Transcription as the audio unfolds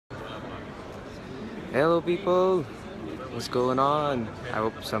Hello people, what's going on? I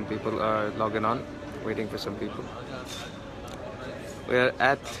hope some people are logging on, waiting for some people. We're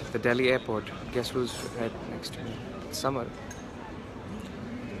at the Delhi airport. Guess who's right next to me? It's Summer.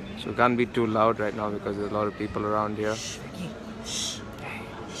 So we can't be too loud right now because there's a lot of people around here.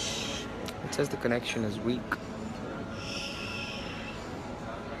 It says the connection is weak.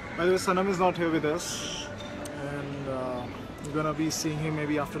 By the way, Sanam is not here with us, and we're gonna be seeing him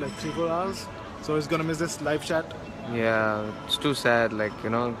maybe after like 3-4 hours. So he's gonna miss this live chat. Yeah, it's too sad. Like,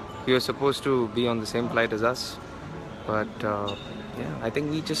 he was supposed to be on the same flight as us, but yeah, I think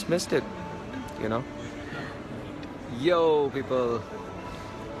we just missed it. Yo, people.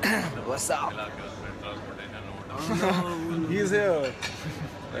 What's up? He's here.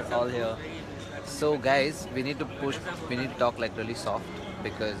 We're all here. So guys, we need to talk like really soft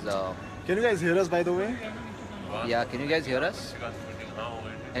because Can you guys hear us, by the way? yeah, can you guys hear us?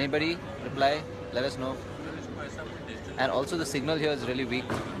 Anybody reply? Let us know. And also the signal here is really weak,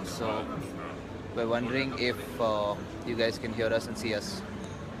 so we're wondering if you guys can hear us and see us.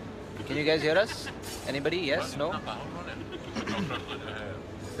 Can you guys hear us? Anybody? Yes? No?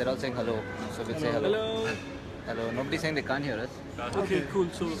 They're all saying hello, so we'll say hello. Hello. Hello. Nobody's saying they can't hear us. Okay, cool.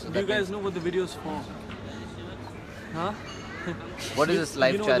 So do you guys know what the video's for? Huh? What is this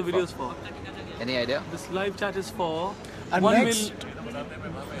live you know chat what the video's for? Any idea? This live chat is for And 1 next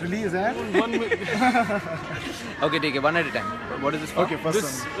release, eh? 1 mil. Okay, take it one at a time. What is this for? Okay, first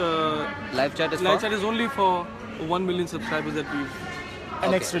This one. Live chat is live for? chat is only for 1 million subscribers that we've.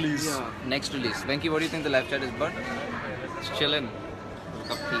 And next Okay. release. Yeah. Next release. Venki, what do you think the live chat is about? It's chillin'.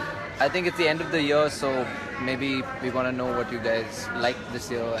 I think it's the end of the year, so maybe we want to know what you guys like this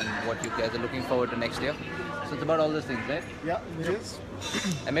year and what you guys are looking forward to next year. So it's about all those things, right? Yeah, it is.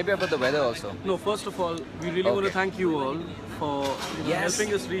 And maybe about the weather also. No, first of all, we really want to Okay. thank you all for Yes.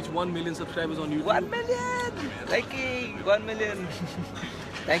 helping us reach 1 million subscribers on YouTube. 1 million! Venki, 1 million!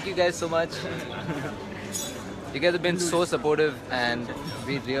 Thank you guys so much. You guys have been so supportive and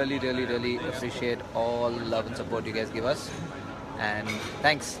we really appreciate all love and support you guys give us. And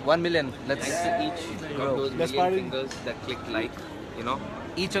thanks, 1 million. Let's Each grow. of those Let's million party. fingers that click like,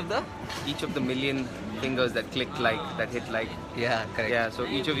 Each of the? each of the million fingers that click like, that hit like. Yeah, correct. Yeah, so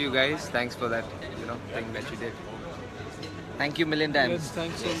each of you guys, thanks for that, thing that you did. Thank you million Yes, times.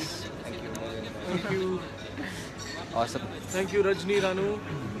 thanks. Thank you. Thank you. Awesome. Thank you, Rajni Ranu.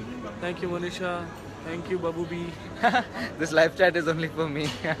 Thank you, Manisha. Thank you, Babu B. This live chat is only for me.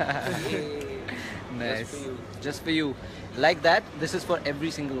 Nice. Just for you. Like that, this is for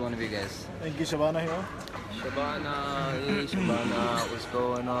every single one of you guys. Thank you, Shabana here. Shabana, hey Shabana, what's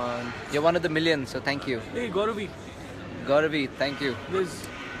going on? You're one of the million, so thank you. Hey, Gauravi. Gauravi, thank you. There's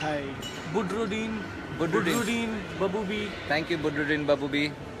Hi. Budruddin. Budruddin. Babu B. Thank you, Budruddin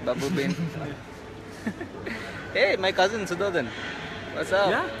Babubi. Babubin. Hey, my cousin Sudodhan. What's up?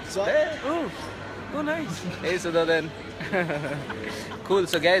 Yeah? So, Hey. Oh, nice. Hey Sudodhan. Cool.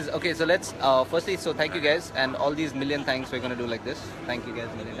 So guys, okay, so let's firstly, so thank you guys and all these million thanks we're gonna do like this. Thank you guys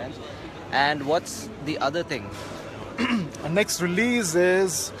million times. And what's the other thing? our next release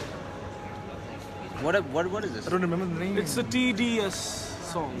is, What is this? I don't remember the name. It's a TDS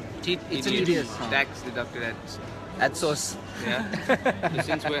song. It's a TDS song. Tax deducted At source. yeah. So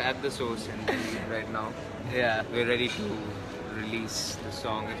since we're at the source and right now, Yeah. we're ready to release the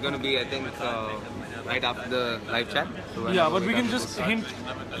song. It's gonna be, I think, right after the live chat. So Yeah, whenever but we we're can done just with the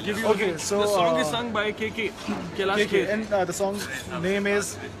song. give you Okay, so, the song is sung by KK. Kailash KK, K. and the song name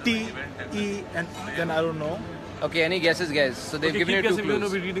is T-E, and then I don't know. Okay, any guesses guys? So they've Okay, given keep you two guessing. We're going to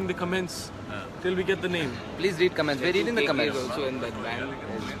clues. be reading the comments till we get the name. Please read comments. We're reading the KK comments. is also in that band.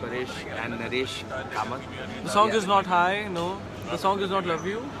 Is Paresh and Naresh Kamath. The song is not high, no. The song is not love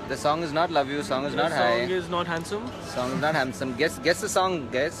you. The song is not love you, song is The not song high. is not handsome. Song is not handsome. Guess the song,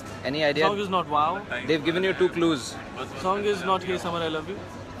 guys. Any The idea? song is not wow. They've given you two clues. The song is not hey summer I love you.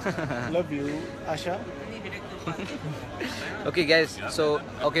 Love you, Asha. Okay, guys. So,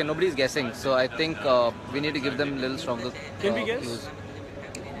 okay, nobody's guessing. So I think we need to give them a little stronger Can we guess? clues.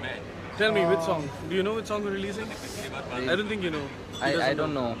 Tell me which song. Do you know which song we're releasing? I don't think you know. I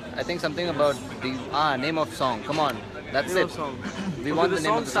don't know. I think something about the name of song. Come on, that's Name it. of song. We Okay, want the the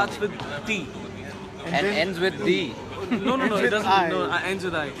name song of the song. starts with T. And ends with D. No, it doesn't. I. No, ends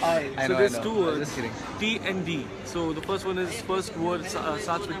with I. I I So know, there's I know. two I was words, just kidding. T and D. So the first word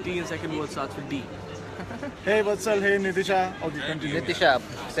starts with T and second word starts with D. Hey, Vatsal, hey, Nitisha. Okay, continue. Nitisha,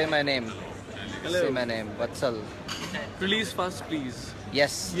 say my name. Hello. Say my name. Vatsal. Release fast, please.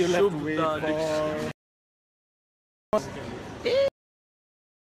 Yes. You'll have to Shubh wait Dadish. for...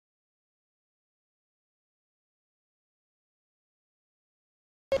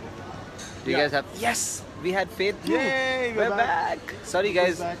 Do you Yeah. guys have? Yes, we had faith too. Yay, we're we're back. Sorry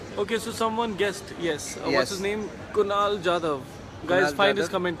guys. Back. Okay, so someone guessed. Yes. Yes. What's his name? Kunal Jadhav. Guys, Kunal find his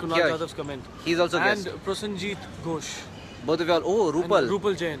Jadhav? comment. Kunal Here, Jadhav's comment. He's also And guessed. Prasanjit Ghosh. Both of y'all. Oh, Rupal. And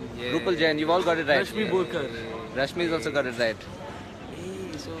Rupal Jain. Rupal Jain. You've all got it right. Rashmi Borkar. Rashmi's also got it right.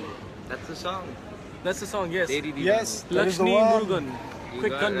 Hey, so That's the song. that's the song. Yes. Teri Deewani. Yes, that is the Lakshmi one. Murugan. You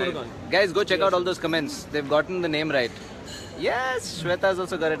Quick got gun it right. Murugan. Guys, go check out all those comments. They've gotten the name right. Yes, Shweta's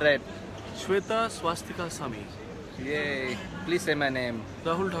also got it right. Shweta Swastika Sami. Yay. Please say my name.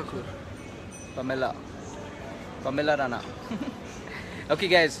 Rahul Thakur. Pamela. Pamela Rana. Okay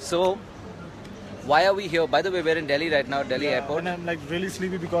guys, so why are we here? By the way, we're in Delhi right now, Delhi airport. And I'm like really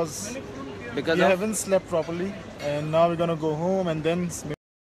sleepy because Because we of haven't slept properly, and now we're gonna go home and then.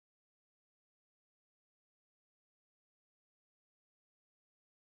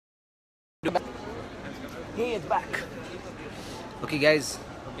 Hey, it's back. Okay guys,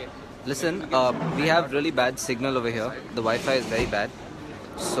 listen, we have really bad signal over here. The Wi-Fi is very bad.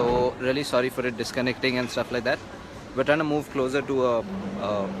 So really sorry for it disconnecting and stuff like that. We're trying to move closer to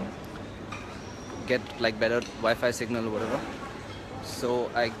get like better Wi-Fi signal or whatever. So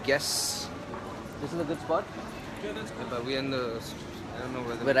I guess this is a good spot. Yeah, but we're in the. I don't know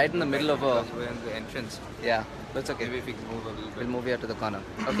whether. We're right in the middle of a. We're in the entrance. Yeah, that's okay. Maybe if we can move a little bit. We'll move here to the corner.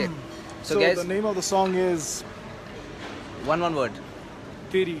 Okay. So So guys, the name of the song is one word.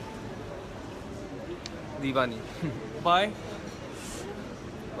 Teri. Deewani. Bye.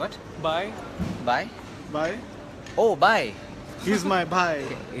 What? Bye. Bye. by. Oh, bye. He's my bhai.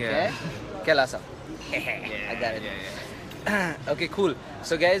 Yeah. Kailasa. I got it. Okay, cool.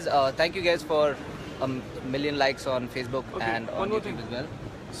 So guys, thank you guys for a million likes on Facebook Okay, and one on more YouTube thing. as well.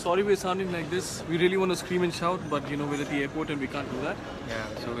 Sorry we're sounding like this. We really want to scream and shout, but you know we're at the airport and we can't do that. Yeah.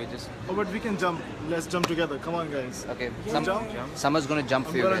 So we just. Oh, but we can jump. Let's jump together. Come on, guys. Okay, Jump. Summer's gonna jump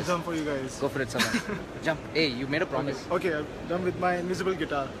I'm for you gonna guys. jump for you guys. Go for it, Summer. Jump. Hey, you made a promise. Okay, I'm done with my invisible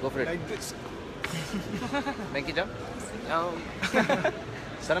guitar. Go for it. Like this. Venki, jump. No.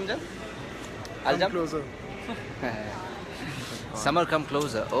 Sanam, jump. I'll Come jump. closer. Summer, come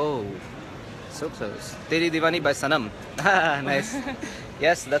closer. Oh, so close. Teri Deewani by Sanam. Nice.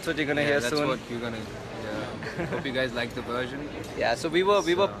 Yes, that's what you're gonna hear That's soon. what you're gonna. Yeah. Hope you guys like the version. Yeah. So we were.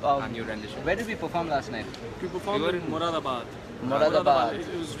 Our new rendition. Where did we perform last night? We performed We were in in Moradabad. Moradabad.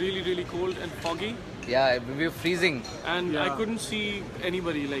 It was really cold and foggy, Yeah, we were freezing. and I Yeah. couldn't see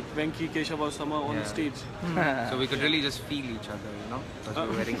anybody like Venki, Keshav or Sama on Yeah. the stage. So we could really just feel each other, you know, because we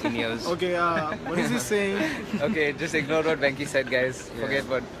were wearing in-ears. Okay, what is he saying? Okay, just ignore what Venki said, guys. Yeah. Forget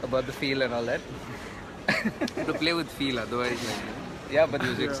about the feel and all that. To play with feel, otherwise, like, Yeah, but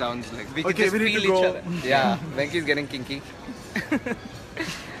music sounds like. we can Okay, just we need feel to each go. other. Yeah, Venki's getting kinky.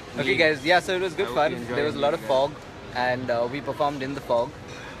 Okay, guys. Yeah, so it was good I hope fun. you enjoyed There was a lot of it, fog, and we performed in the fog,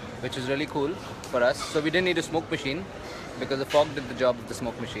 which was really cool for us. So we didn't need a smoke machine because the fog did the job of the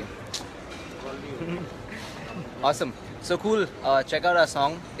smoke machine. Awesome. So cool. Check out our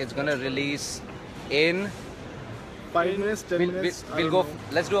song. It's gonna release in. 5 minutes, 10 We'll minutes. I we'll don't go. know.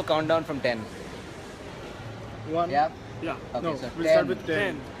 Let's do a countdown from 10. 1. Yeah. Yeah. Okay, No, so we'll 10, start with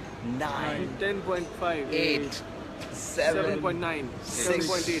 10. 9, 10.5, 8, 7, 7.9, 6,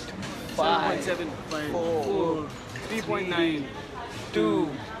 7.8, 5, 7.7, 4, 3.9, 2,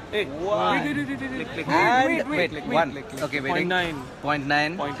 Hey, 1. wait. And wait, 1. Okay, waiting. 0.9,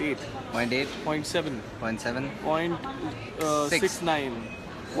 0.9, 0.8, 0.8, 0.7, 0.7. 0.69,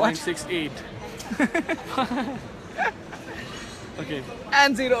 What? 0.68. Okay.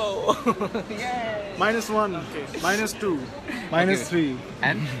 And 0. -1, Okay. -2, -3.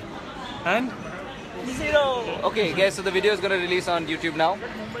 And And 0. Okay, guys, so the video is going to release on YouTube now.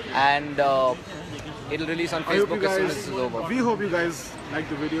 And it'll release on I hope you Facebook as soon as guys. this is over. We hope you guys like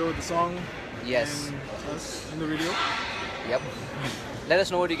the video, the song, Yes. and us in the video. Yep. Let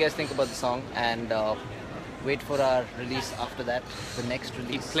us know what you guys think about the song and wait for our release after that. The next Keep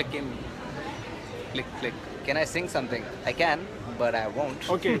release. clicking. Click, click. Can I sing something? I can, but I won't.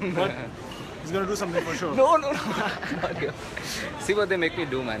 Okay, but he's gonna do something for sure. No. Not here. See what they make me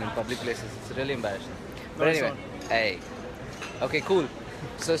do, man, in public places. It's really embarrassing. But No, it's anyway, hey. Okay, cool.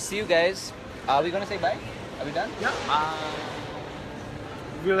 So see you guys. Are we gonna say bye? Are we done? Yeah.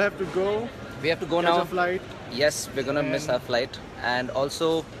 We'll have to go. We have to go Catch now. a flight. Yes, we're gonna miss And- our flight, and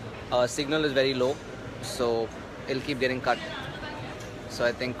also signal is very low, so it'll keep getting cut. So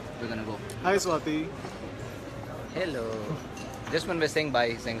I think we're gonna go. Hi, Swati. Hello. Just when we're saying bye,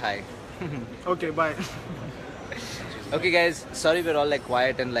 he's saying hi. Okay, bye. Okay, guys. Sorry, we're all like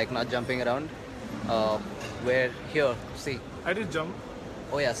quiet and like not jumping around. We're here. See. I did jump.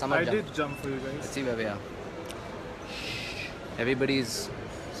 Oh yeah, summer I jump. did jump for you guys. Let's see where we are. Everybody's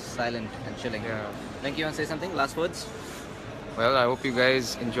silent and chilling. Yeah. Thank you. Want to say something? Last words? Well, I hope you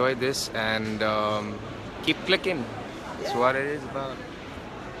guys enjoyed this and keep clicking. That's what it is about.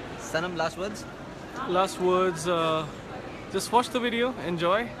 Sanam, last words? Last words, just watch the video,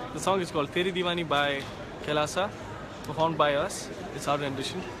 enjoy. The song is called Teri Deewani by Kailasa, performed by us. It's our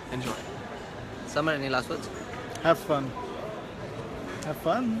rendition. Enjoy. Samar, any last words? Have fun. Have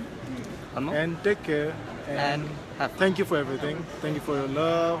fun. One more? And take care. And have fun. Thank you for everything. Thank you for your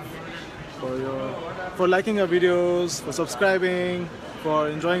love, for liking our videos, for subscribing, for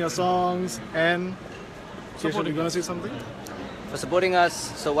enjoying our songs, and Keshav, you gonna say something? For supporting us.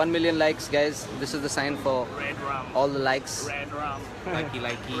 So 1 million likes, guys. This is the sign for all the likes.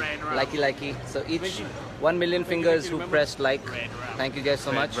 Likey. So each 1 million fingers who pressed like. Thank you guys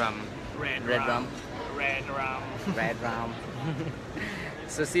so much. Red rum.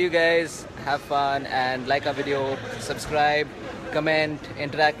 So see you guys. Have fun and like our video. Subscribe, comment,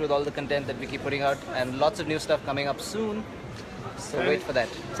 interact with all the content that we keep putting out, and lots of new stuff coming up soon. So wait for that.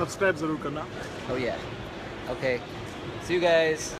 Subscribe zarur karna. Oh yeah. Okay. See you guys.